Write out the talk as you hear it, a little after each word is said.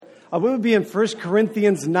We will be in 1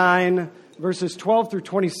 Corinthians 9, verses 12 through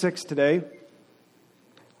 26 today.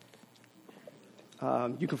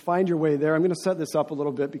 You can find your way there. I'm going to set this up a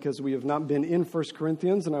little bit because we have not been in 1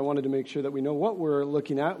 Corinthians, and I wanted to make sure that we know what we're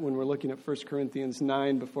looking at when we're looking at 1 Corinthians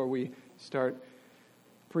 9 before we start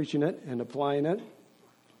preaching it and applying it.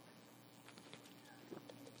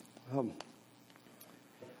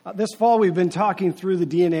 This fall, we've been talking through the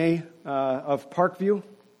DNA of Parkview.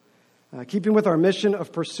 Keeping with our mission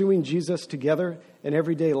of pursuing Jesus together in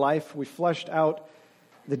everyday life, we fleshed out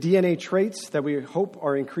the DNA traits that we hope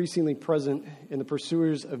are increasingly present in the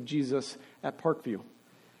pursuers of Jesus at Parkview.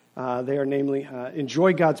 They are namely,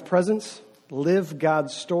 enjoy God's presence, live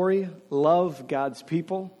God's story, love God's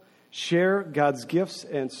people, share God's gifts,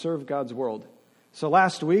 and serve God's world. So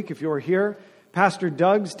last week, if you were here, Pastor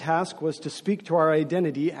Doug's task was to speak to our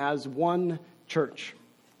identity as one church.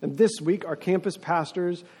 And this week, our campus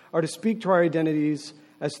pastors are to speak to our identities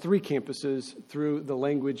as three campuses through the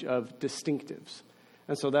language of distinctives.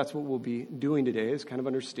 And so that's what we'll be doing today, is kind of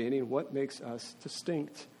understanding what makes us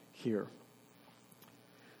distinct here.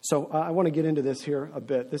 So I want to get into this here a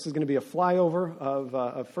bit. This is going to be a flyover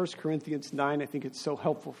of 1 Corinthians 9. I think it's so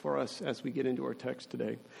helpful for us as we get into our text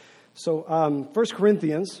today. So 1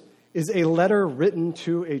 Corinthians is a letter written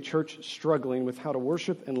to a church struggling with how to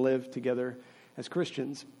worship and live together as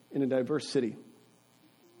Christians in a diverse city.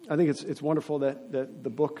 I think it's wonderful that the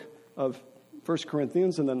book of 1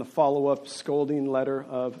 Corinthians and then the follow-up scolding letter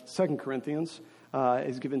of 2 Corinthians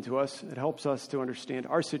is given to us. It helps us to understand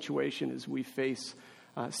our situation as we face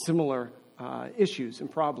similar issues and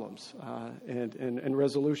problems and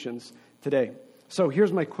resolutions today. So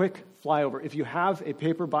here's my quick flyover. If you have a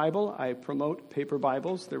paper Bible, I promote paper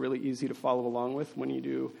Bibles. They're really easy to follow along with when you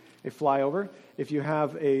do a flyover. If you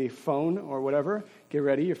have a phone or whatever, get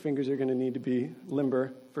ready. Your fingers are going to need to be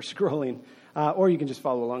limber for scrolling. Or you can just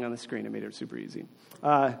follow along on the screen. I made it super easy.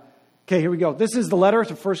 Okay, here we go. This is the letter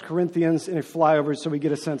to 1 Corinthians in a flyover so we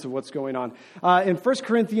get a sense of what's going on. In 1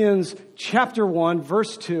 Corinthians chapter 1,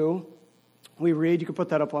 verse 2, we read, you can put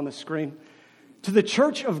that up on the screen. To the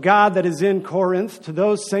church of God that is in Corinth, to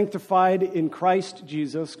those sanctified in Christ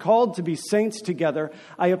Jesus, called to be saints together,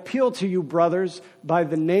 I appeal to you, brothers, by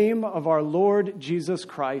the name of our Lord Jesus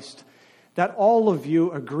Christ, that all of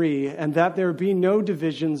you agree, and that there be no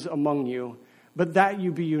divisions among you, but that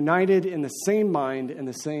you be united in the same mind and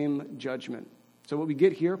the same judgment. So what we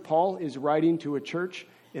get here, Paul is writing to a church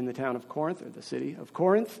in the town of Corinth, or the city of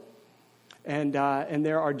Corinth, and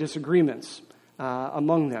there are disagreements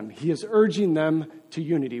among them. He is urging them to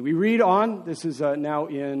unity. We read on, this is now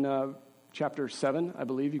in chapter 7, I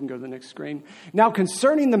believe. You can go to the next screen. Now,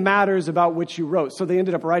 concerning the matters about which you wrote. So they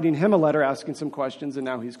ended up writing him a letter asking some questions, and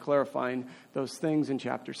now he's clarifying those things in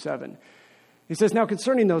chapter 7. He says, now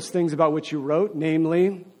concerning those things about which you wrote,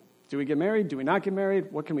 namely, do we get married? Do we not get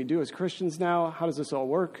married? What can we do as Christians now? How does this all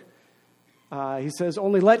work? He says,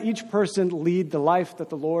 only let each person lead the life that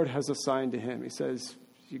the Lord has assigned to him. He says,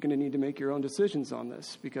 you're going to need to make your own decisions on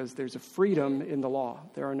this because there's a freedom in the law.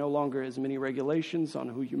 There are no longer as many regulations on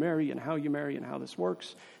who you marry and how this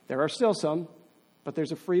works. There are still some, but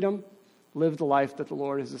there's a freedom. Live the life that the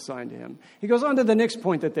Lord has assigned to him. He goes on to the next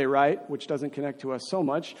point that they write, which doesn't connect to us so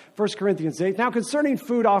much. 1 Corinthians 8. Now concerning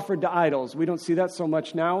food offered to idols, we don't see that so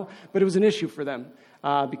much now, but it was an issue for them.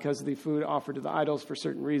 Because the food offered to the idols for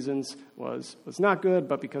certain reasons was not good,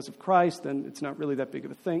 but because of Christ, then it's not really that big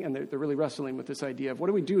of a thing. And they're really wrestling with this idea of what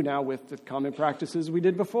do we do now with the common practices we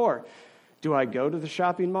did before? Do I go to the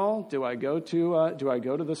shopping mall? Do I go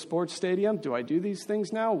to the sports stadium? Do I do these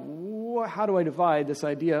things now? How do I divide this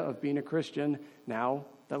idea of being a Christian now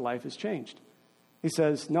that life has changed? He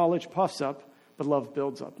says, knowledge puffs up, but love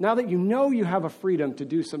builds up. Now that you know you have a freedom to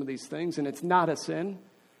do some of these things, and it's not a sin,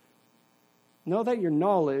 know that your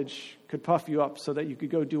knowledge could puff you up so that you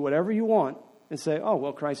could go do whatever you want and say, oh,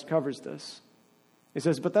 well, Christ covers this. He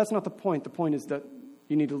says, but that's not the point. The point is that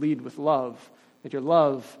you need to lead with love, that your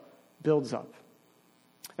love builds up.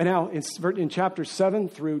 And now in chapter 7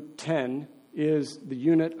 through 10 is the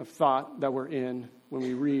unit of thought that we're in when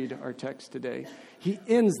we read our text today. He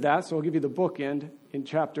ends that, so I'll give you the bookend in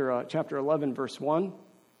chapter 11, verse 1.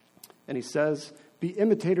 And he says, be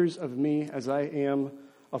imitators of me as I am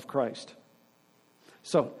of Christ.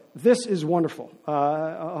 So this is wonderful.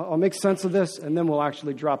 I'll make sense of this, and then we'll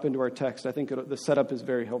actually drop into our text. I think the setup is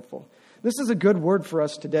very helpful. This is a good word for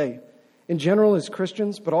us today, in general as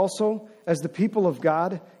Christians, but also as the people of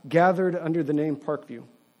God gathered under the name Parkview.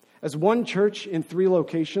 As one church in 3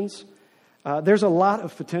 locations, there's a lot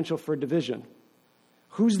of potential for division.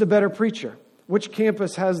 Who's the better preacher? Which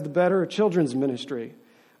campus has the better children's ministry?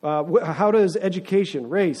 How does education,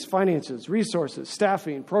 race, finances, resources,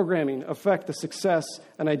 staffing, programming affect the success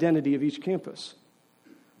and identity of each campus?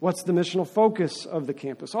 What's the missional focus of the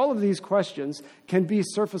campus? All of these questions can be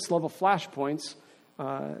surface-level flashpoints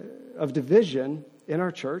of division in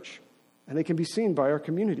our church, and they can be seen by our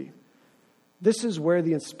community. This is where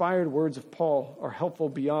the inspired words of Paul are helpful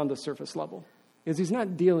beyond the surface level, because he's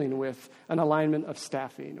not dealing with an alignment of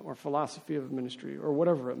staffing or philosophy of ministry or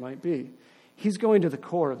whatever it might be. He's going to the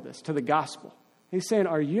core of this, to the gospel. He's saying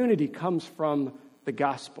our unity comes from the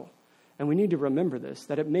gospel. And we need to remember this,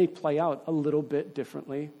 that it may play out a little bit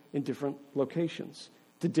differently in different locations,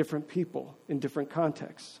 to different people in different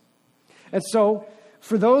contexts. And so,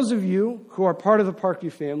 for those of you who are part of the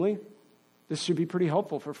Parkview family, this should be pretty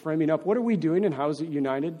helpful for framing up what are we doing and how is it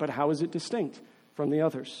united, but how is it distinct from the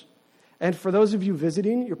others? And for those of you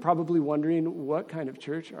visiting, you're probably wondering, what kind of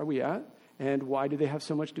church are we at? And why do they have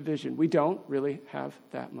so much division? We don't really have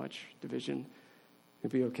that much division.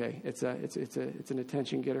 It'll be okay. It's an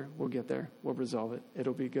attention getter. We'll get there. We'll resolve it.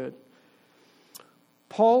 It'll be good.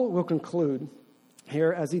 Paul will conclude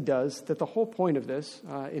here, as he does, that the whole point of this,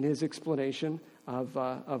 in his explanation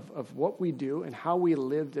of what we do and how we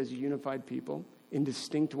lived as a unified people in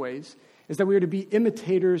distinct ways, is that we are to be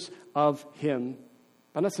imitators of him,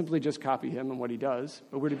 but not simply just copy him and what he does,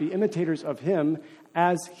 but we're to be imitators of him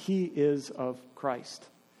as he is of Christ.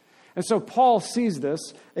 And so Paul sees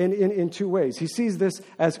this in two ways. He sees this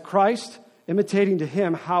as Christ imitating to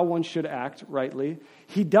him how one should act rightly.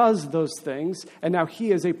 He does those things, and now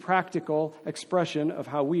he is a practical expression of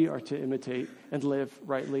how we are to imitate and live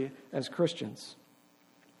rightly as Christians.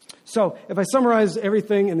 So if I summarize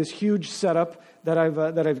everything in this huge setup that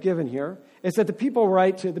I've given here, it's that the people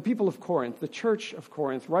write to the people of Corinth, the church of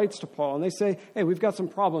Corinth writes to Paul, and they say, hey, we've got some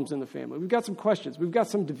problems in the family. We've got some questions. We've got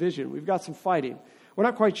some division. We've got some fighting. We're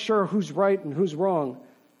not quite sure who's right and who's wrong.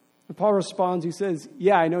 And Paul responds, he says,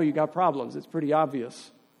 yeah, I know you got problems. It's pretty obvious.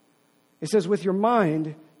 He says, with your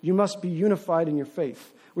mind, you must be unified in your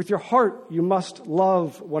faith. With your heart, you must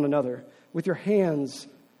love one another. With your hands,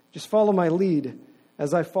 just follow my lead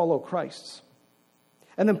as I follow Christ's.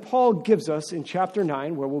 And then Paul gives us, in chapter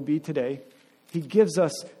 9, where we'll be today, he gives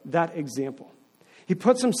us that example. He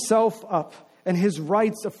puts himself up and his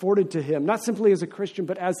rights afforded to him, not simply as a Christian,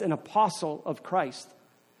 but as an apostle of Christ.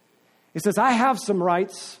 He says, I have some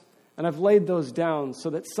rights, and I've laid those down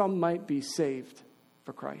so that some might be saved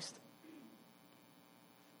for Christ.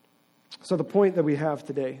 So the point that we have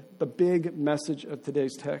today, the big message of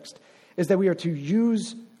today's text, is that we are to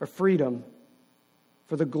use our freedom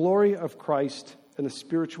for the glory of Christ and the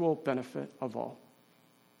spiritual benefit of all.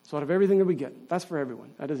 So out of everything that we get, that's for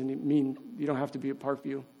everyone. That doesn't mean you don't have to be at Parkview.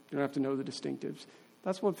 You don't have to know the distinctives.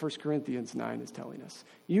 That's what 1 Corinthians 9 is telling us.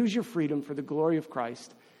 Use your freedom for the glory of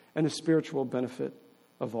Christ and the spiritual benefit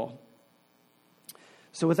of all.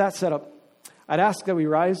 So with that set up, I'd ask that we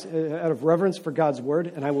rise out of reverence for God's word,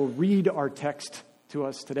 and I will read our text to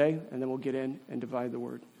us today, and then we'll get in and divide the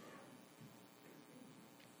word.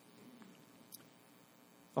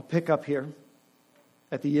 I'll pick up here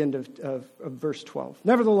at the end of verse 12.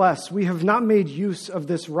 Nevertheless, we have not made use of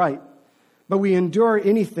this right, but we endure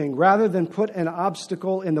anything rather than put an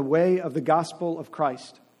obstacle in the way of the gospel of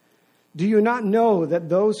Christ. Do you not know that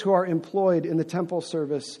those who are employed in the temple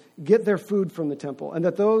service get their food from the temple, and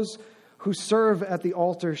that those who serve at the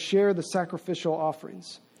altar share the sacrificial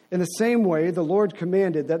offerings? In the same way, the Lord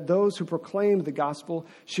commanded that those who proclaim the gospel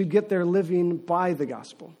should get their living by the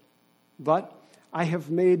gospel. But I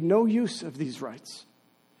have made no use of these rights,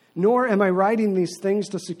 nor am I writing these things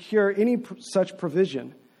to secure any such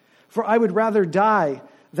provision. For I would rather die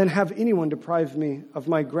than have anyone deprive me of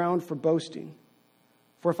my ground for boasting.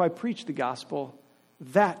 For if I preach the gospel,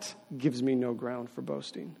 that gives me no ground for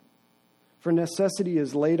boasting. For necessity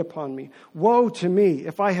is laid upon me. Woe to me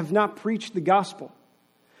if I have not preached the gospel.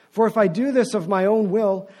 For if I do this of my own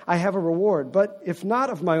will, I have a reward. But if not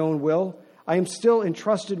of my own will, I am still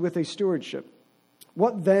entrusted with a stewardship.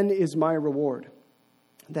 What then is my reward?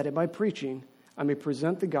 That in my preaching I may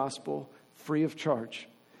present the gospel free of charge,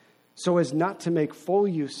 so as not to make full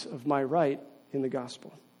use of my right in the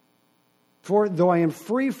gospel. For though I am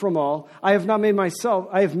free from all, I have made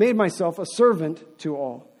myself a servant to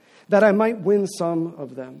all, that I might win some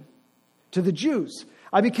of them. To the Jews,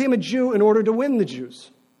 I became a Jew in order to win the Jews.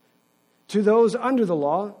 To those under the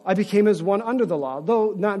law, I became as one under the law,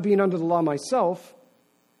 though not being under the law myself.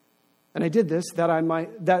 And I did this that I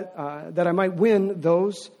might win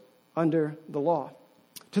those under the law.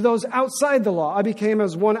 To those outside the law, I became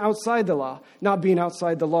as one outside the law, not being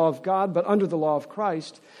outside the law of God, but under the law of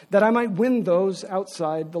Christ, that I might win those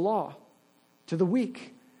outside the law. To the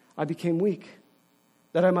weak, I became weak,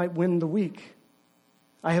 that I might win the weak.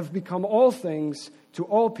 I have become all things to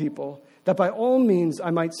all people, that by all means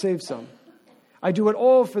I might save some. I do it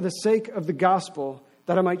all for the sake of the gospel,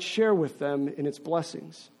 that I might share with them in its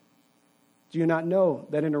blessings. Do you not know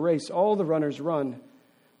that in a race all the runners run,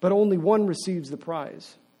 but only one receives the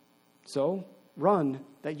prize? So run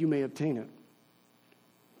that you may obtain it.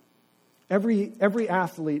 Every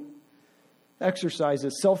athlete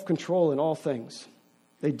exercises self-control in all things.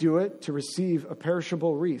 They do it to receive a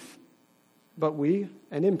perishable wreath, but we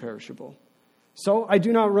an imperishable. So I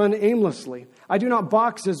do not run aimlessly. I do not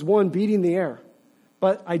box as one beating the air,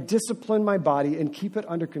 but I discipline my body and keep it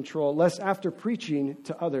under control, lest after preaching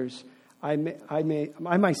to others, I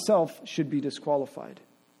myself should be disqualified.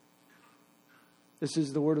 This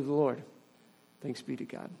is the word of the Lord. Thanks be to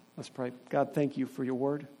God. Let's pray. God, thank you for your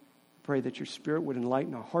word. Pray that your Spirit would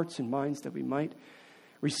enlighten our hearts and minds, that we might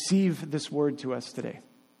receive this word to us today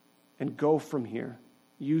and go from here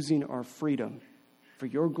using our freedom for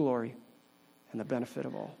your glory and the benefit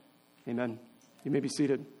of all. Amen. You may be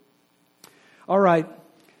seated. All right.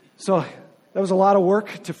 So that was a lot of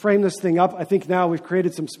work to frame this thing up. I think now we've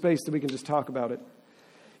created some space that we can just talk about it.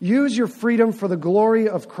 Use your freedom for the glory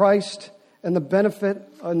of Christ and the benefit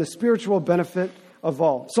and the spiritual benefit of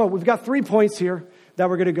all. So we've got 3 points here that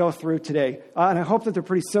we're going to go through today. And I hope that they're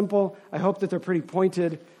pretty simple. I hope that they're pretty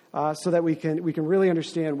pointed so that we can really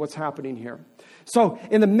understand what's happening here. So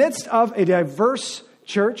in the midst of a diverse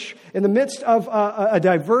church, in the midst of a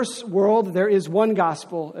diverse world, there is one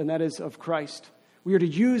gospel, and that is of Christ. We are to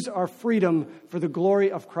use our freedom for the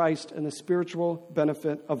glory of Christ and the spiritual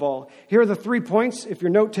benefit of all. Here are the 3 points, if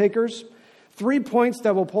you're note takers. 3 points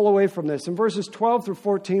that we'll pull away from this. In verses 12 through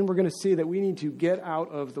 14, we're going to see that we need to get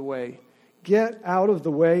out of the way. Get out of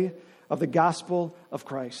the way of the gospel of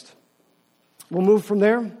Christ. We'll move from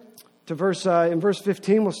there to in verse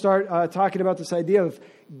 15, we'll start talking about this idea of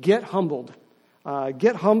get humbled.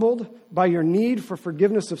 Get humbled by your need for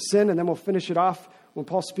forgiveness of sin, and then we'll finish it off when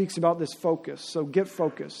Paul speaks about this focus. So get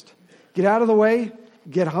focused. Get out of the way,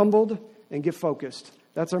 get humbled, and get focused.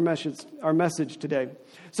 That's our message today.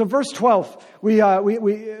 So verse 12,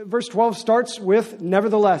 verse 12 starts with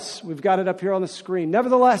nevertheless. We've got it up here on the screen.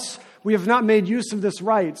 Nevertheless, we have not made use of this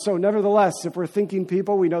right. So nevertheless, if we're thinking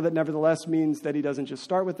people, we know that nevertheless means that he doesn't just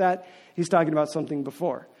start with that. He's talking about something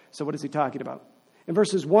before. So what is he talking about? In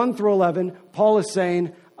verses 1 through 11, Paul is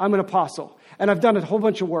saying, I'm an apostle, and I've done a whole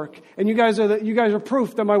bunch of work, and you guys are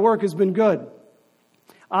proof that my work has been good.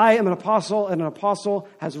 I am an apostle, and an apostle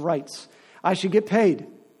has rights. I should get paid.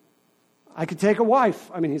 I could take a wife.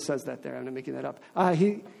 I mean, he says that there. I'm not making that up.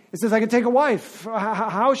 He says, I could take a wife.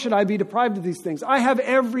 How should I be deprived of these things? I have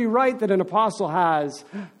every right that an apostle has.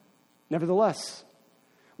 Nevertheless,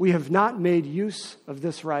 we have not made use of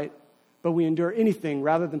this right, but we endure anything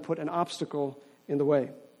rather than put an obstacle in the way.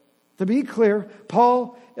 To be clear,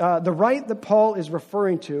 the right that Paul is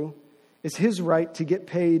referring to is his right to get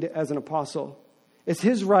paid as an apostle. It's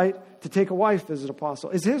his right to take a wife as an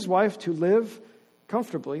apostle. It's his wife to live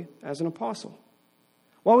comfortably as an apostle.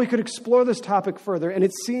 While we could explore this topic further, and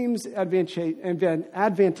it seems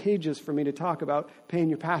advantageous for me to talk about paying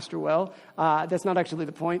your pastor well, that's not actually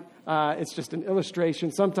the point. It's just an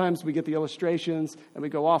illustration. Sometimes we get the illustrations and we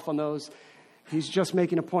go off on those. He's just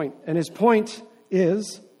making a point. And his point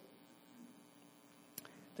is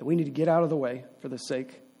that we need to get out of the way for the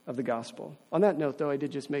sake of the gospel. On that note, though, I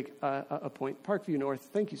did just make a point. Parkview North,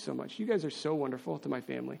 thank you so much. You guys are so wonderful to my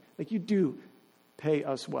family. Like, you do pay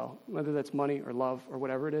us well, whether that's money or love or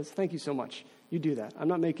whatever it is. Thank you so much. You do that. I'm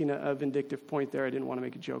not making a vindictive point there. I didn't want to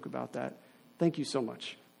make a joke about that. Thank you so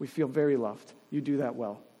much. We feel very loved. You do that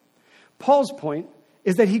well. Paul's point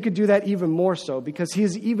is that he could do that even more so because he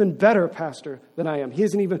is even better pastor than I am. He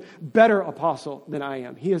is an even better apostle than I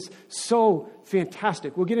am. He is so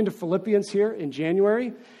fantastic. We'll get into Philippians here in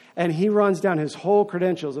January, and he runs down his whole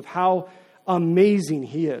credentials of how amazing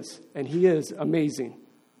he is, and he is amazing.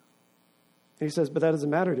 And he says, but that doesn't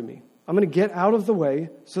matter to me. I'm going to get out of the way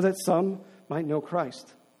so that some might know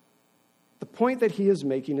Christ. The point that he is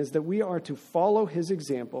making is that we are to follow his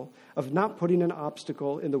example of not putting an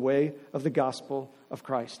obstacle in the way of the gospel of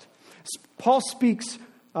Christ. Paul speaks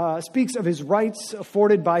of his rights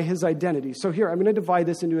afforded by his identity. So here, I'm going to divide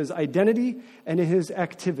this into his identity and his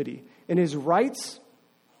activity. In his rights,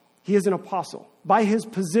 he is an apostle. By his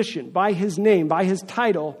position, by his name, by his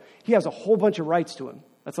title, he has a whole bunch of rights to him.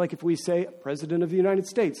 That's like if we say President of the United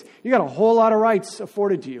States. You got a whole lot of rights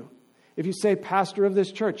afforded to you. If you say pastor of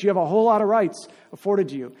this church, you have a whole lot of rights afforded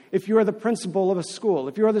to you. If you are the principal of a school,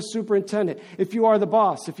 if you are the superintendent, if you are the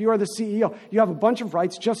boss, if you are the CEO, you have a bunch of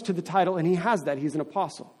rights just to the title, and he has that. He's an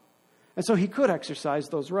apostle. And so he could exercise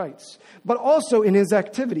those rights. But also in his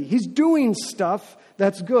activity, he's doing stuff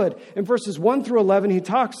that's good. In verses 1 through 11, he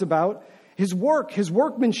talks about his work, his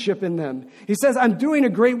workmanship in them. He says, I'm doing a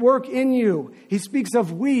great work in you. He speaks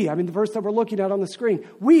of we. I mean, the verse that we're looking at on the screen.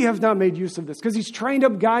 We have not made use of this because he's trained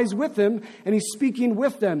up guys with him and he's speaking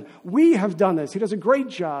with them. We have done this. He does a great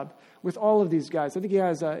job with all of these guys. I think he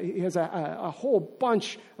has a whole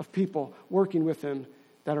bunch of people working with him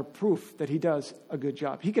that are proof that he does a good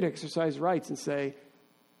job. He could exercise rights and say,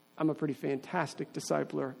 I'm a pretty fantastic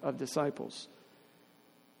discipler of disciples.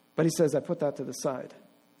 But he says, I put that to the side.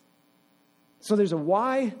 So there's a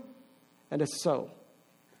why and a so.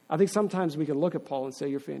 I think sometimes we can look at Paul and say,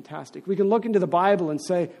 you're fantastic. We can look into the Bible and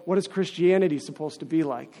say, what is Christianity supposed to be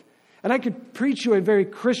like? And I could preach you a very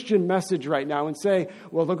Christian message right now and say,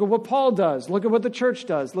 well, look at what Paul does. Look at what the church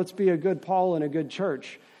does. Let's be a good Paul and a good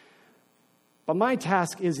church. But my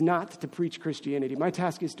task is not to preach Christianity. My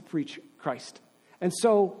task is to preach Christ. And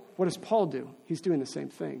so what does Paul do? He's doing the same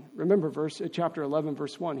thing. Remember chapter 11,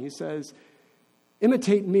 verse 1. He says,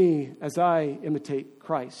 imitate me as I imitate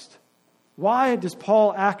Christ. Why does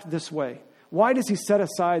Paul act this way? Why does he set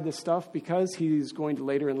aside this stuff? Because he's going to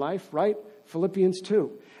later in life, right? Philippians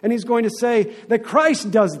 2. And he's going to say that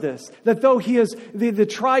Christ does this, that though he is the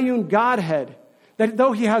triune Godhead, that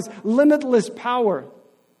though he has limitless power,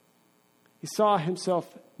 he saw himself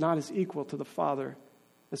not as equal to the Father,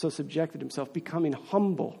 and so subjected himself, becoming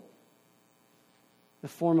humble, the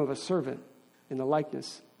form of a servant in the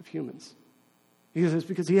likeness of humans. He says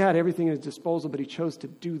because he had everything at his disposal, but he chose to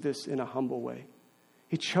do this in a humble way.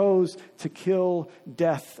 He chose to kill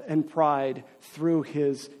death and pride through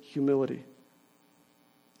his humility.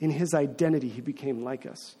 In his identity, he became like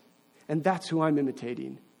us. And that's who I'm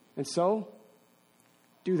imitating. And so,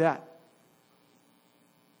 do that.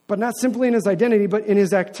 But not simply in his identity, but in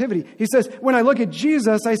his activity. He says, when I look at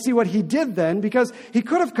Jesus, I see what he did then, because he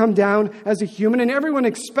could have come down as a human, and everyone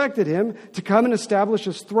expected him to come and establish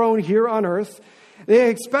his throne here on earth. They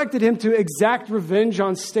expected him to exact revenge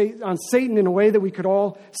on Satan in a way that we could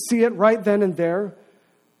all see it right then and there.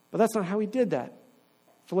 But that's not how he did that.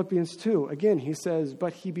 Philippians 2, again, he says,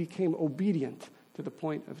 but he became obedient to the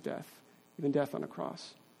point of death, even death on a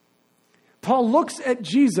cross. Paul looks at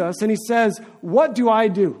Jesus and he says, what do? I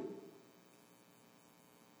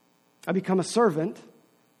become a servant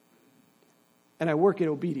and I work in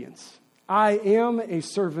obedience. I am a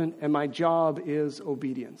servant and my job is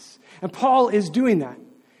obedience. And Paul is doing that.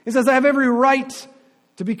 He says, I have every right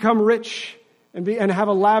to become rich and have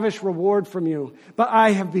a lavish reward from you, but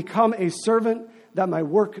I have become a servant that my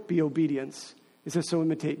work be obedience. He says, so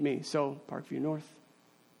imitate me. So Parkview North,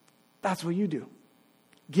 that's what you do.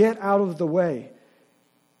 Get out of the way.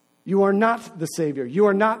 You are not the Savior. You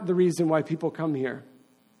are not the reason why people come here.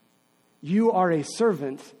 You are a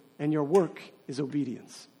servant and your work is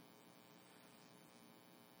obedience.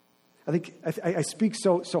 I think I speak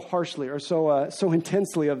so harshly or so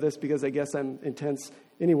intensely of this because I guess I'm intense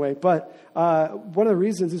anyway. But one of the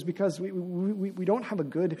reasons is because we don't have a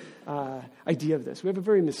good idea of this. We have a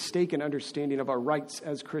very mistaken understanding of our rights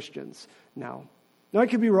as Christians now. Now, I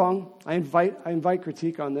could be wrong. I invite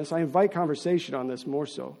critique on this. I invite conversation on this more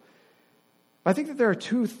so. But I think that there are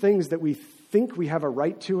two things that we think we have a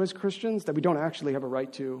right to as Christians that we don't actually have a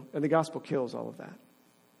right to, and the gospel kills all of that.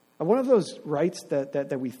 And one of those rights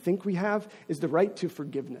that we think we have is the right to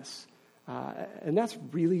forgiveness. And that's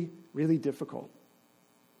really, really difficult.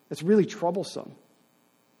 It's really troublesome.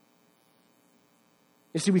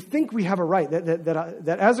 You see, we think we have a right, that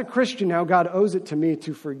as a Christian now, God owes it to me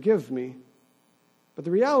to forgive me. But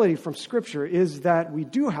the reality from Scripture is that we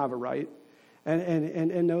do have a right,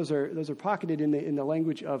 and those are pocketed in the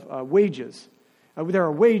language of wages. There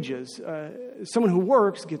are wages. Someone who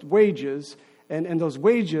works gets wages, and those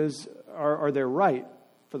wages are their right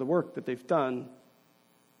for the work that they've done.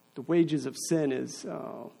 The wages of sin is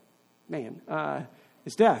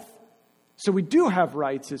death. So we do have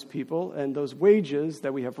rights as people, and those wages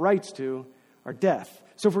that we have rights to are death.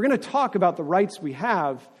 So if we're going to talk about the rights we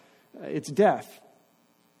have, it's death.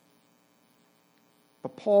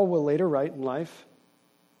 But Paul will later write in life,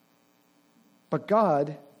 but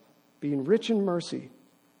God, being rich in mercy,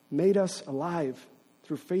 made us alive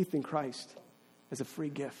through faith in Christ as a free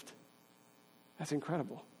gift. That's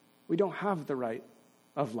incredible. We don't have the right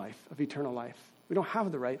of life, of eternal life. We don't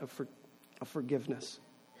have the right of forgiveness.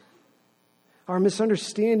 Our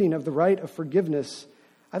misunderstanding of the right of forgiveness,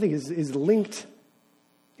 I think, is linked,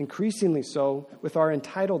 increasingly so, with our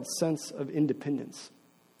entitled sense of independence.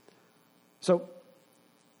 So,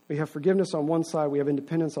 we have forgiveness on one side, we have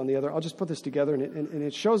independence on the other. I'll just put this together, and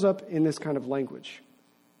it shows up in this kind of language.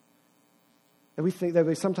 that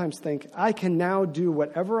we sometimes think, I can now do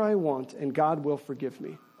whatever I want and God will forgive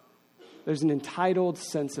me. There's an entitled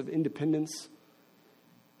sense of independence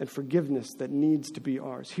and forgiveness that needs to be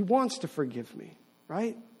ours. He wants to forgive me,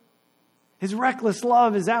 right? His reckless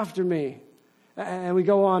love is after me. And we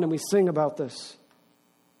go on and we sing about this.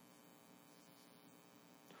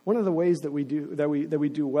 One of the ways that we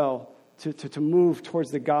do well to move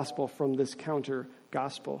towards the gospel from this counter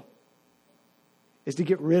gospel is to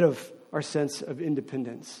get rid of our sense of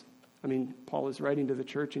independence. I mean, Paul is writing to the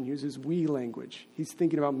church and uses we language. He's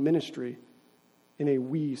thinking about ministry in a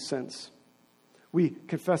we sense. We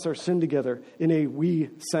confess our sin together in a we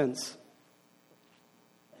sense.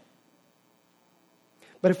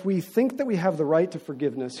 But if we think that we have the right to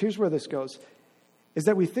forgiveness, here's where this goes, is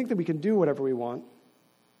that we think that we can do whatever we want,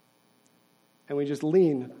 and we just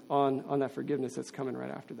lean on that forgiveness that's coming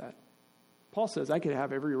right after that. Paul says, I could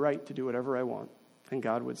have every right to do whatever I want. And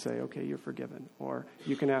God would say, okay, you're forgiven. Or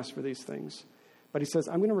you can ask for these things. But he says,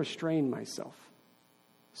 I'm going to restrain myself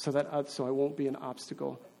so I won't be an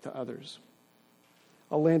obstacle to others.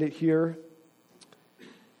 I'll land it here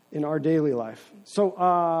in our daily life. So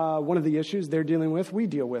one of the issues they're dealing with, we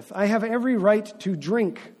deal with. I have every right to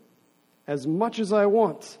drink as much as I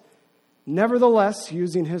want. Nevertheless,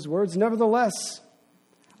 using his words, nevertheless,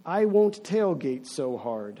 I won't tailgate so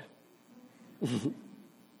hard.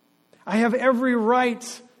 I have every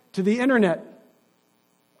right to the internet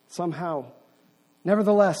somehow.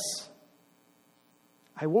 Nevertheless,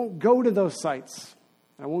 I won't go to those sites.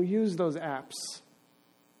 I won't use those apps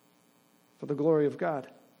for the glory of God.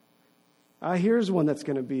 Here's one that's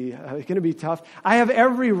going to be tough. I have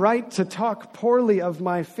every right to talk poorly of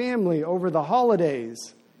my family over the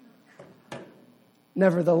holidays.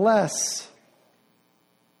 Nevertheless,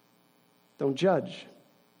 don't judge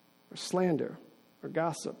or slander or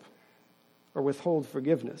gossip or withhold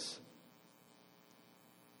forgiveness.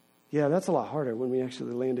 Yeah, that's a lot harder when we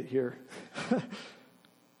actually land it here.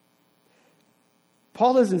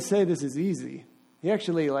 Paul doesn't say this is easy. He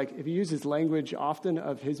actually, if he uses language often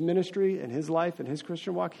of his ministry and his life and his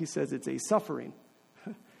Christian walk, he says it's a suffering.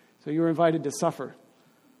 So you're invited to suffer.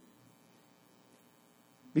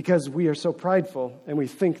 Because we are so prideful and we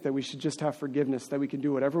think that we should just have forgiveness, that we can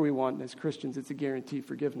do whatever we want. And as Christians, it's a guaranteed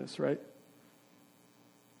forgiveness, right?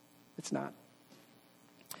 It's not.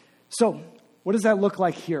 So, what does that look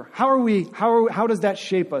like here? How does that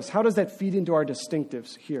shape us? How does that feed into our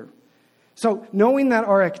distinctives here? So, knowing that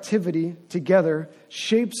our activity together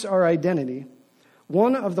shapes our identity,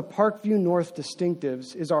 one of the Parkview North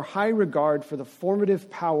distinctives is our high regard for the formative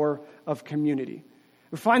power of community.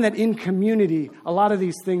 We find that in community, a lot of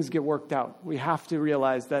these things get worked out. We have to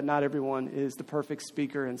realize that not everyone is the perfect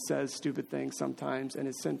speaker and says stupid things sometimes and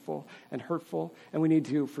is sinful and hurtful, and we need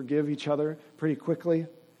to forgive each other pretty quickly.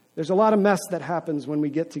 There's a lot of mess that happens when we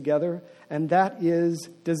get together, and that is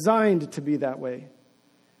designed to be that way.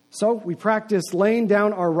 So we practice laying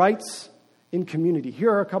down our rights in community.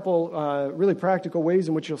 Here are a couple really practical ways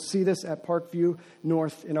in which you'll see this at Parkview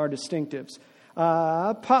North in our distinctives.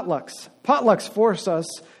 Potlucks. Potlucks force us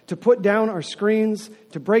to put down our screens,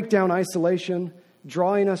 to break down isolation,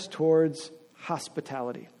 drawing us towards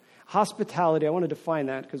hospitality. Hospitality, I want to define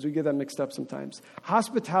that because we get that mixed up sometimes.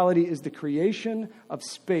 Hospitality is the creation of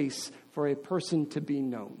space for a person to be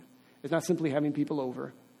known. It's not simply having people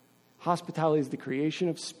over. Hospitality is the creation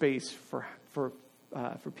of space for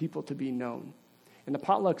people to be known. In the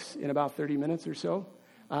potlucks, in about 30 minutes or so,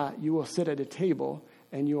 you will sit at a table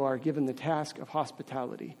and you are given the task of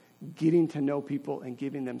hospitality, getting to know people and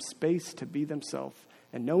giving them space to be themselves,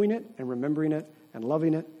 and knowing it and remembering it and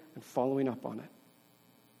loving it and following up on it.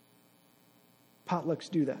 Potlucks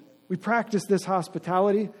do that. We practice this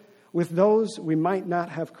hospitality with those we might not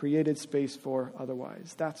have created space for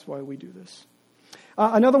otherwise. That's why we do this.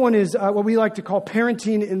 Another one is what we like to call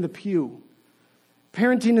parenting in the pew.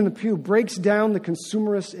 Parenting in the pew breaks down the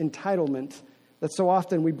consumerist entitlement that so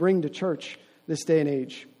often we bring to church this day and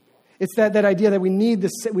age. It's that idea that we need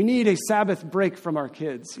a Sabbath break from our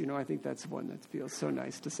kids. I think that's one that feels so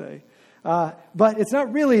nice to say. But it's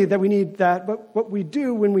not really that we need that, but what we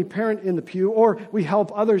do when we parent in the pew, or we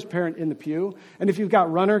help others parent in the pew. And if you've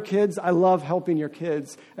got runner kids, I love helping your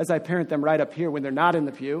kids as I parent them right up here when they're not in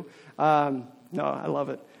the pew. No, I love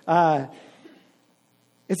it.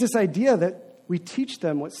 It's this idea that we teach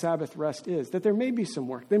them what Sabbath rest is, that there may be some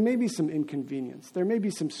work, there may be some inconvenience, there may be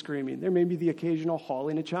some screaming, there may be the occasional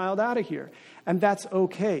hauling a child out of here. And that's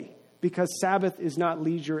okay, because Sabbath is not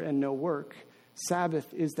leisure and no work.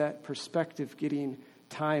 Sabbath is that perspective getting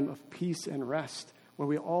time of peace and rest where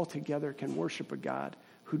we all together can worship a God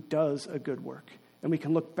who does a good work. And we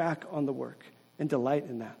can look back on the work and delight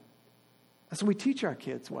in that. And so we teach our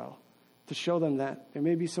kids well to show them that there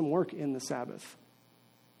may be some work in the Sabbath,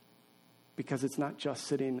 because it's not just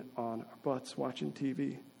sitting on our butts watching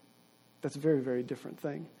TV. That's a very, very different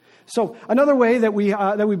thing. So another way that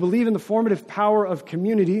we believe in the formative power of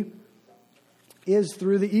community is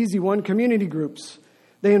through the easy one, community groups.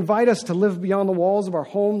 They invite us to live beyond the walls of our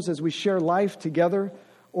homes as we share life together,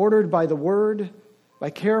 ordered by the Word, by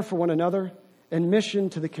care for one another, and mission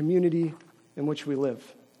to the community in which we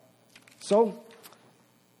live. So,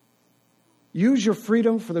 use your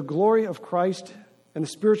freedom for the glory of Christ and the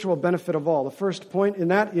spiritual benefit of all. The first point in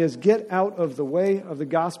that is get out of the way of the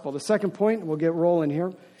gospel. The second point, we'll get rolling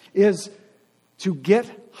here, is to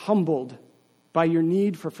get humbled by your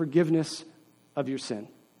need for forgiveness of your sin.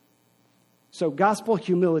 So gospel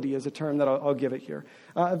humility is a term that I'll give it here.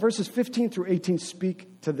 Verses 15 through 18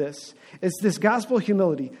 speak to this. It's this gospel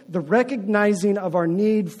humility, the recognizing of our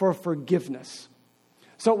need for forgiveness.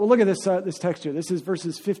 So we'll look at this text here. This is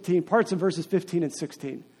verses 15, parts of verses 15 and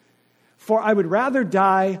 16. For I would rather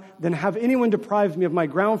die than have anyone deprive me of my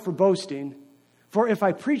ground for boasting. For if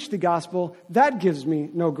I preach the gospel, that gives me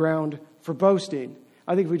no ground for boasting.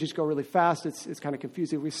 I think if we just go really fast, it's kind of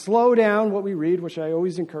confusing. If we slow down what we read, which I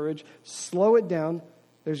always encourage, slow it down,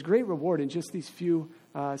 there's great reward in just these few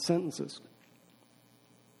sentences.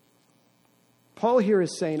 Paul here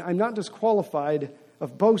is saying, I'm not disqualified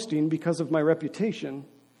of boasting because of my reputation.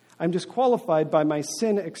 I'm disqualified by my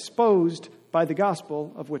sin exposed by the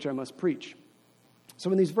gospel of which I must preach.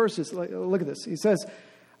 So in these verses, look at this. He says,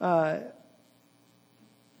 I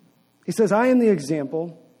am the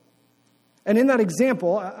example. And in that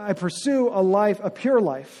example, I pursue a pure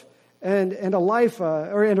life, and a life,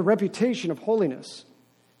 and a reputation of holiness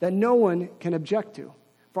that no one can object to.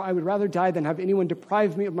 For I would rather die than have anyone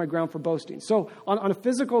deprive me of my ground for boasting. So on a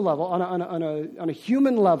physical level, on a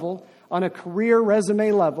human level, on a career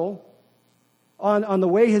resume level, on the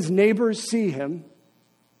way his neighbors see him,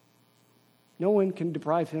 no one can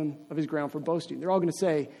deprive him of his ground for boasting. They're all going to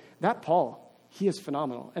say, that Paul, he is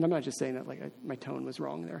phenomenal. And I'm not just saying that like my tone was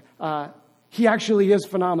wrong there. He actually is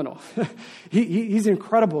phenomenal. He's an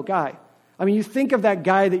incredible guy. I mean, you think of that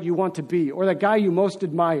guy that you want to be, or that guy you most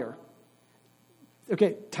admire.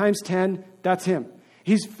 Okay, times 10, that's him.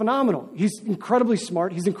 He's phenomenal. He's incredibly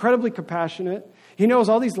smart. He's incredibly compassionate. He knows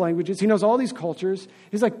all these languages. He knows all these cultures.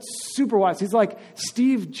 He's like super wise. He's like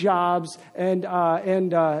Steve Jobs and I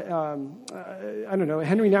don't know,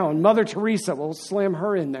 Henry Nouwen, Mother Teresa. We'll slam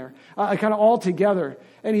her in there, kind of all together.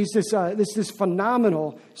 And he's this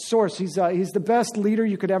phenomenal source. He's the best leader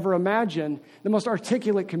you could ever imagine, the most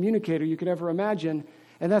articulate communicator you could ever imagine,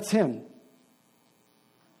 and that's him.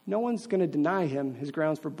 No one's going to deny him his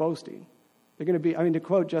grounds for boasting. They're going to be, to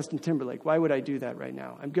quote Justin Timberlake, why would I do that right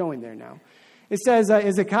now? I'm going there now. It says,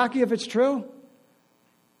 is it cocky if it's true?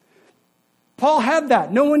 Paul had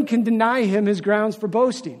that. No one can deny him his grounds for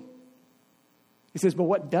boasting. He says, but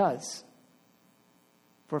what does?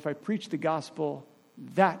 For if I preach the gospel,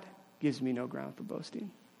 that gives me no ground for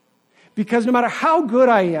boasting. Because no matter how good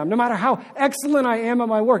I am, no matter how excellent I am at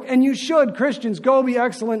my work, and you should, Christians, go be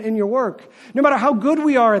excellent in your work. No matter how good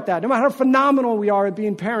we are at that, no matter how phenomenal we are at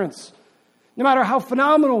being parents, no matter how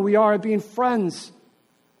phenomenal we are at being friends,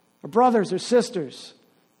 or brothers or sisters,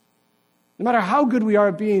 no matter how good we are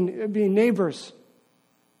at being neighbors,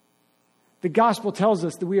 the gospel tells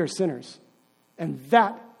us that we are sinners, and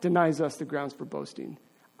that denies us the grounds for boasting.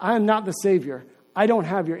 I am not the Savior. I don't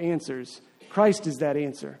have your answers. Christ is that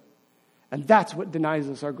answer. And that's what denies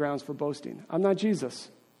us our grounds for boasting. I'm not Jesus.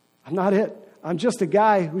 I'm not it. I'm just a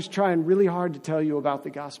guy who's trying really hard to tell you about the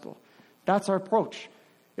gospel. That's our approach.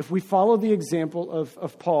 If we follow the example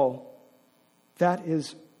of Paul, that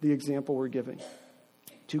is the example we're giving.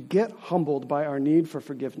 To get humbled by our need for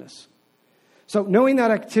forgiveness. So knowing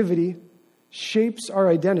that activity shapes our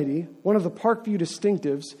identity, one of the Parkview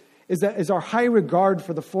distinctives is our high regard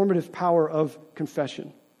for the formative power of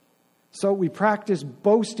confession. So we practice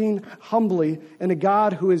boasting humbly in a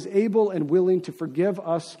God who is able and willing to forgive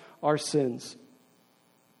us our sins.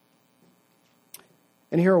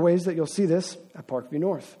 And here are ways that you'll see this at Parkview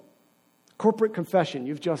North. Corporate confession.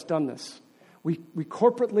 You've just done this. We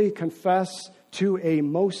corporately confess to a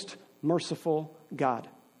most merciful God.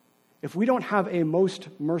 If we don't have a most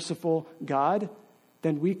merciful God,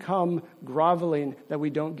 then we come groveling that we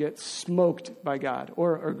don't get smoked by God.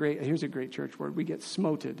 Or here's a great church word, we get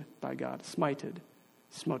smoted by God. Smoted.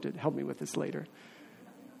 Help me with this later.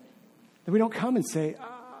 That we don't come and say,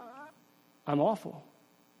 I'm awful.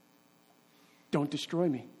 Don't destroy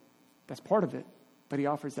me. That's part of it. But he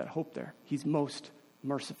offers that hope there. He's most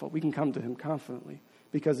merciful. We can come to him confidently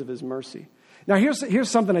because of his mercy. Now, here's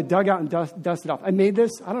something I dug out and dusted off. I made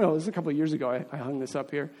this, I don't know, this was a couple of years ago. I hung this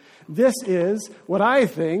up here. This is what I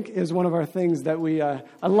think is one of our things that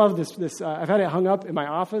I love this. I've had it hung up in my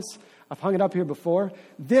office. I've hung it up here before.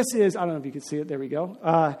 This is, I don't know if you can see it. There we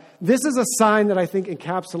go. This is a sign that I think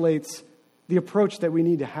encapsulates the approach that we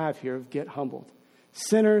need to have here of get humbled.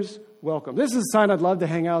 Sinners, welcome. This is a sign I'd love to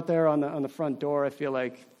hang out there on the front door. I feel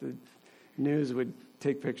like the news would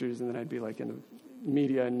take pictures and then I'd be like in the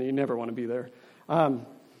media, and you never want to be there.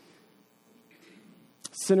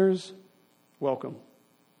 Sinners, welcome.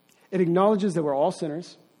 It acknowledges that we're all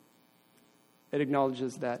sinners. It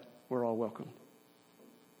acknowledges that we're all welcome.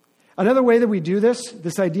 Another way that we do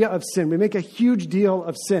this idea of sin, we make a huge deal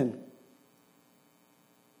of sin,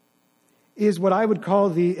 is what I would call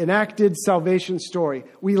the enacted salvation story.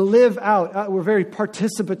 We live out, we're very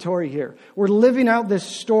participatory here. We're living out this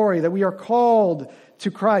story that we are called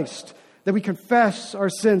to Christ, that we confess our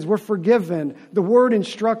sins, we're forgiven, the Word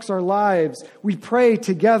instructs our lives, we pray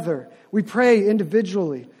together, we pray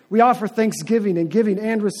individually, we offer thanksgiving and giving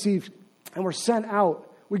and receive, and we're sent out.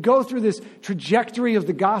 We go through this trajectory of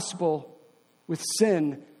the gospel with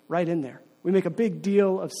sin right in there. We make a big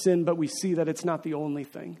deal of sin, but we see that it's not the only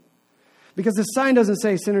thing. Because the sign doesn't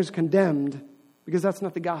say sinners condemned, because that's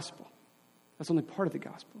not the gospel. That's only part of the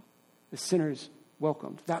gospel. The sinners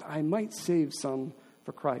welcomed, that I might save some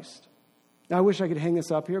for Christ. Now, I wish I could hang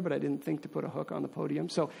this up here, but I didn't think to put a hook on the podium.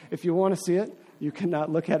 So if you want to see it, you can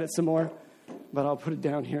look at it some more, but I'll put it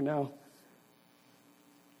down here now.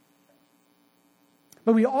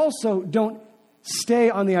 But we also don't stay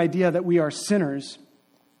on the idea that we are sinners,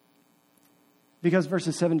 because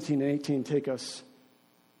verses 17 and 18 take us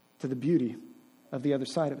to the beauty of the other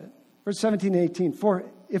side of it. Verse 17 and 18, for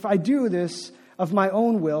if I do this of my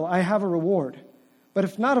own will, I have a reward. But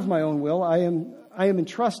if not of my own will, I am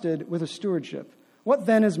entrusted with a stewardship. What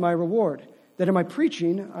then is my reward? That in my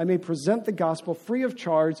preaching I may present the gospel free of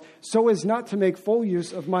charge, so as not to make full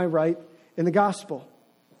use of my right in the gospel.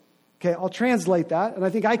 Okay, I'll translate that, and I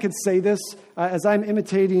think I could say this as I'm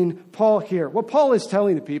imitating Paul here. What Paul is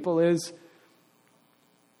telling the people is,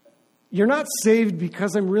 you're not saved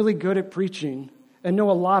because I'm really good at preaching and know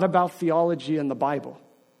a lot about theology and the Bible.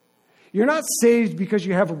 You're not saved because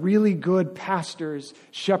you have really good pastors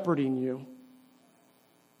shepherding you.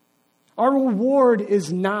 Our reward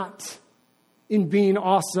is not in being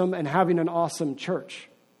awesome and having an awesome church.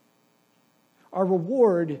 Our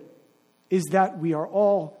reward is that we are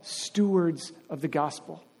all stewards of the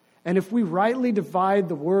gospel. And if we rightly divide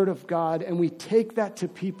the word of God and we take that to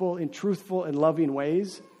people in truthful and loving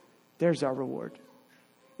ways, there's our reward,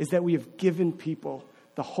 is that we have given people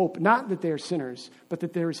the hope, not that they are sinners, but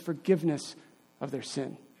that there is forgiveness of their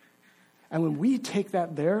sin. And when we take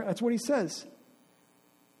that there, that's what he says.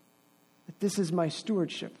 That this is my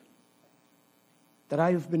stewardship that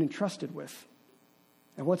I have been entrusted with.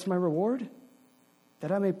 And what's my reward?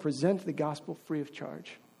 That I may present the gospel free of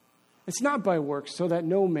charge. It's not by works, so that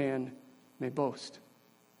no man may boast.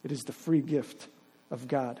 It is the free gift of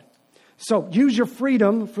God. So use your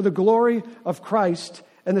freedom for the glory of Christ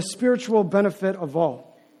and the spiritual benefit of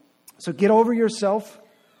all. So get over yourself,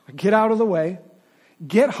 get out of the way,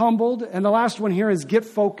 get humbled, and the last one here is get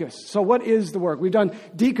focused. So what is the work? We've done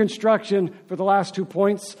deconstruction for the last 2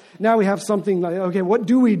 points. Now we have something like, okay, what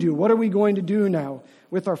do we do? What are we going to do now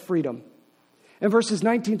with our freedom? In verses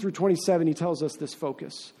 19 through 27, he tells us this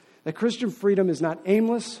focus, that Christian freedom is not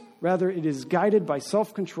aimless, rather it is guided by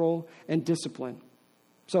self-control and discipline.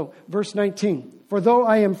 So, verse 19, for though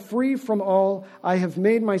I am free from all, I have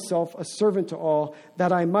made myself a servant to all,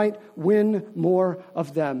 that I might win more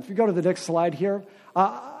of them. If you go to the next slide here,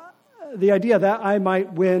 the idea that I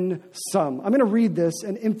might win some. I'm going to read this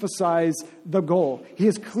and emphasize the goal. He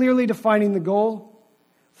is clearly defining the goal.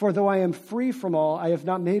 For though I am free from all, I have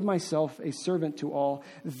not made myself a servant to all,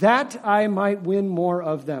 that I might win more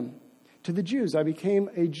of them. To the Jews, I became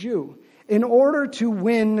a Jew, in order to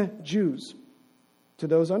win Jews. To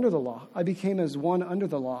those under the law, I became as one under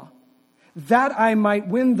the law, that I might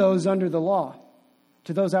win those under the law.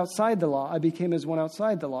 To those outside the law, I became as one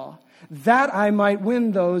outside the law, that I might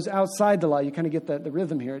win those outside the law. You kind of get the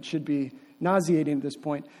rhythm here. It should be nauseating at this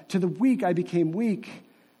point. To the weak, I became weak,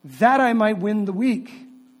 that I might win the weak.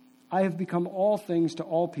 I have become all things to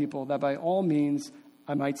all people, that by all means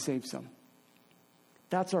I might save some.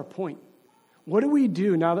 That's our point. What do we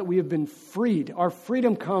do now that we have been freed? Our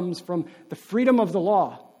freedom comes from the freedom of the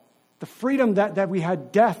law. The freedom that we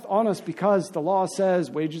had death on us because the law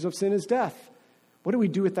says wages of sin is death. What do we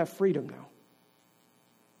do with that freedom now?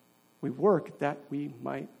 We work that we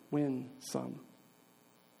might win some.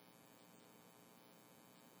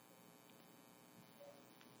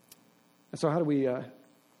 And so how do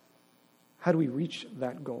we reach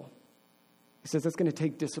that goal? He says that's going to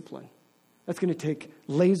take discipline. That's going to take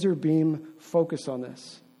laser beam focus on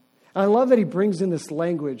this. And I love that he brings in this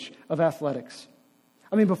language of athletics.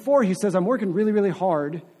 I mean, before he says, I'm working really, really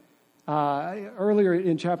hard. Earlier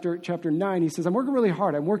in chapter 9, he says, I'm working really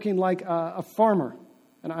hard. I'm working like a farmer.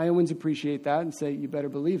 And Iowans appreciate that and say, you better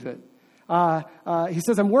believe it. He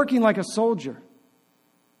says, I'm working like a soldier.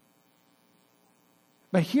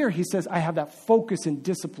 But here he says, I have that focus and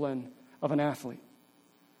discipline of an athlete.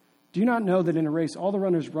 Do you not know that in a race all the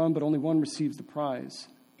runners run, but only one receives the prize?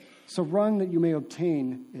 So run that you may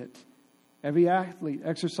obtain it. Every athlete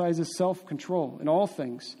exercises self-control in all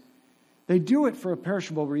things. They do it for a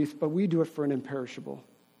perishable wreath, but we do it for an imperishable.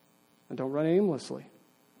 And don't run aimlessly.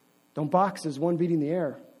 Don't box as one beating the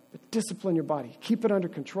air, but discipline your body. Keep it under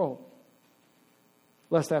control,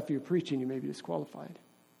 lest after your preaching you may be disqualified.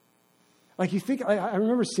 Like you think, I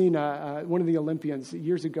remember seeing one of the Olympians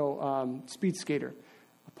years ago, speed skater,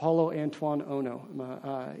 Apollo Antoine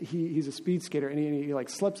Ono. He's a speed skater, and he like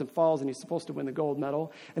slips and falls, and he's supposed to win the gold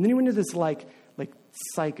medal. And then he went into this like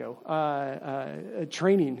psycho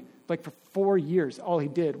training. Like for 4 years, all he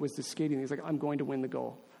did was this skating. He's like, I'm going to win the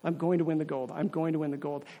gold. I'm going to win the gold. I'm going to win the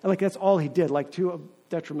gold. And like that's all he did, like to a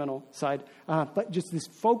detrimental side. But just this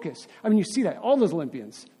focus. I mean, you see that. All those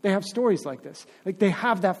Olympians, they have stories like this. Like they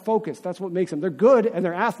have that focus. That's what makes them. They're good and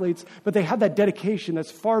they're athletes, but they have that dedication that's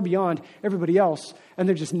far beyond everybody else. And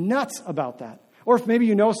they're just nuts about that. Or if maybe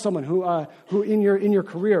you know someone who in your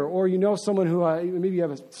career, or you know someone who maybe you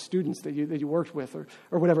have students that you worked with or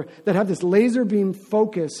whatever, that have this laser beam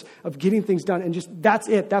focus of getting things done, and just that's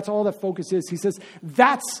it. That's all that focus is. He says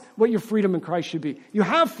that's what your freedom in Christ should be. You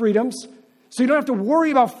have freedoms, so you don't have to worry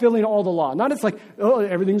about filling all the law. Not it's like, oh,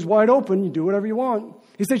 everything's wide open. You do whatever you want.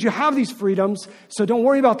 He says you have these freedoms, so don't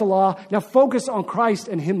worry about the law. Now focus on Christ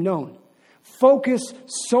and Him known. Focus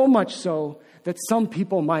so much so that some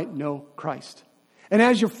people might know Christ. And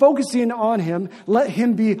as you're focusing on Him, let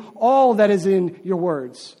Him be all that is in your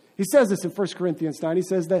words. He says this in 1 Corinthians 9. He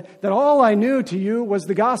says that all I knew to you was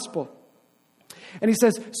the gospel. And he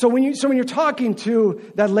says, so when you're talking to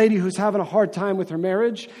that lady who's having a hard time with her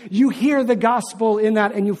marriage, you hear the gospel in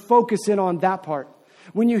that and you focus in on that part.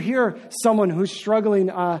 When you hear someone who's struggling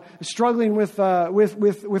with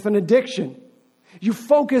an addiction, you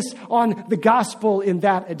focus on the gospel in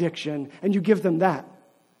that addiction and you give them that.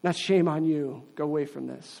 Not shame on you. Go away from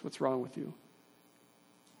this. What's wrong with you?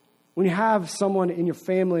 When you have someone in your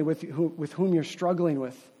family with whom you're struggling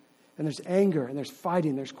with, and there's anger, and there's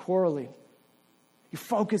fighting, there's quarreling, you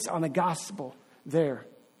focus on the gospel there.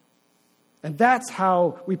 And that's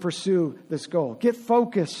how we pursue this goal. Get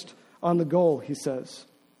focused on the goal, he says.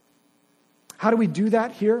 How do we do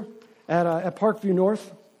that here at Parkview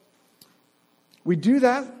North? We do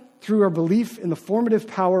that through our belief in the formative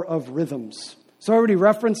power of rhythms. So I already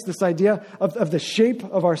referenced this idea of the shape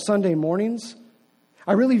of our Sunday mornings.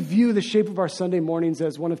 I really view the shape of our Sunday mornings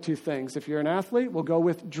as one of two things. If you're an athlete, we'll go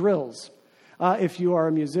with drills. If you are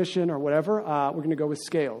a musician or whatever, we're going to go with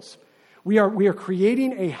scales. We are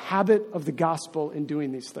creating a habit of the gospel in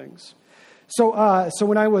doing these things. So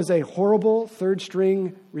when I was a horrible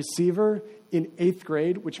third-string receiver in 8th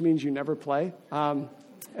grade, which means you never play,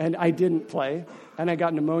 and I didn't play, and I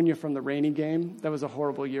got pneumonia from the rainy game. That was a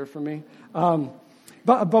horrible year for me.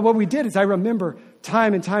 But what we did is I remember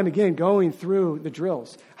time and time again going through the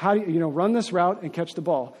drills. How do you run this route and catch the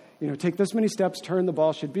ball? Take this many steps, turn, the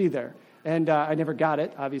ball should be there. And I never got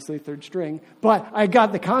it, obviously, third string. But I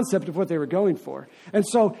got the concept of what they were going for. And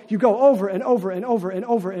so you go over and over and over and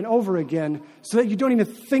over and over again so that you don't even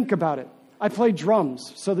think about it. I play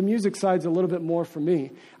drums, so the music side's a little bit more for me.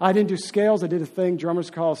 I didn't do scales. I did a thing drummers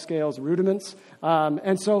call scales rudiments.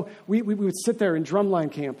 And so we would sit there in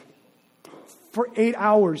drumline camp for 8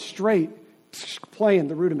 hours straight playing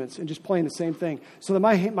the rudiments and just playing the same thing. So that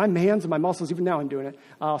my hands and my muscles, even now I'm doing it,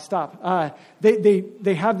 I'll stop.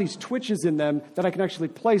 They have these twitches in them that I can actually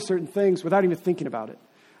play certain things without even thinking about it.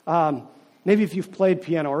 Maybe if you've played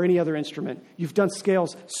piano or any other instrument, you've done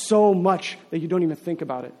scales so much that you don't even think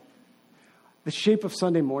about it. The shape of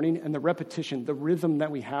Sunday morning and the repetition, the rhythm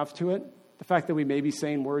that we have to it, the fact that we may be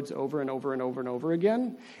saying words over and over and over and over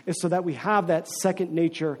again, is so that we have that second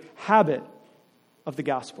nature habit of the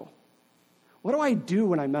gospel. What do I do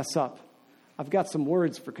when I mess up? I've got some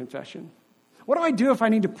words for confession. What do I do if I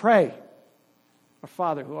need to pray? Our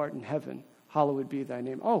Father who art in heaven, hallowed be thy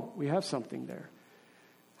name. Oh, we have something there.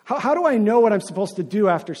 How do I know what I'm supposed to do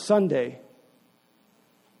after Sunday?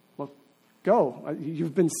 Well, go.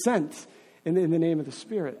 You've been sent in the name of the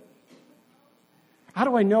Spirit. How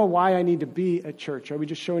do I know why I need to be at church? Are we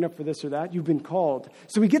just showing up for this or that? You've been called.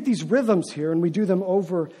 So we get these rhythms here, and we do them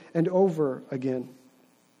over and over again.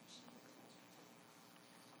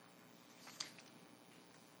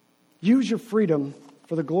 Use your freedom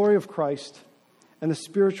for the glory of Christ and the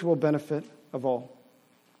spiritual benefit of all.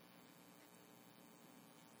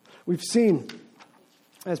 We've seen,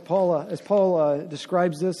 as Paul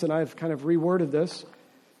describes this, and I've kind of reworded this,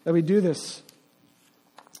 that we do this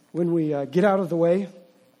when we get out of the way,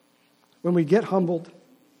 when we get humbled,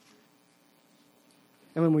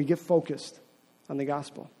 and when we get focused on the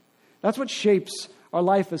gospel. That's what shapes our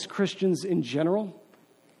life as Christians in general,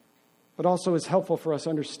 but also is helpful for us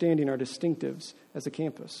understanding our distinctives as a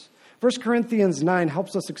campus. 1 Corinthians 9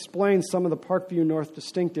 helps us explain some of the Parkview North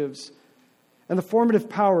distinctives and the formative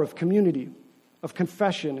power of community, of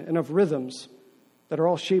confession, and of rhythms that are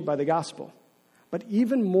all shaped by the gospel. But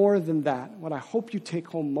even more than that, what I hope you take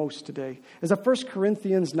home most today is that 1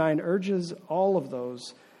 Corinthians 9 urges all of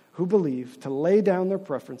those who believe to lay down their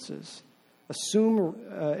preferences,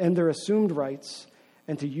 and their assumed rights,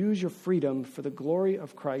 and to use your freedom for the glory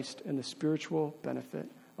of Christ and the spiritual benefit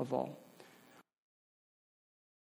of all.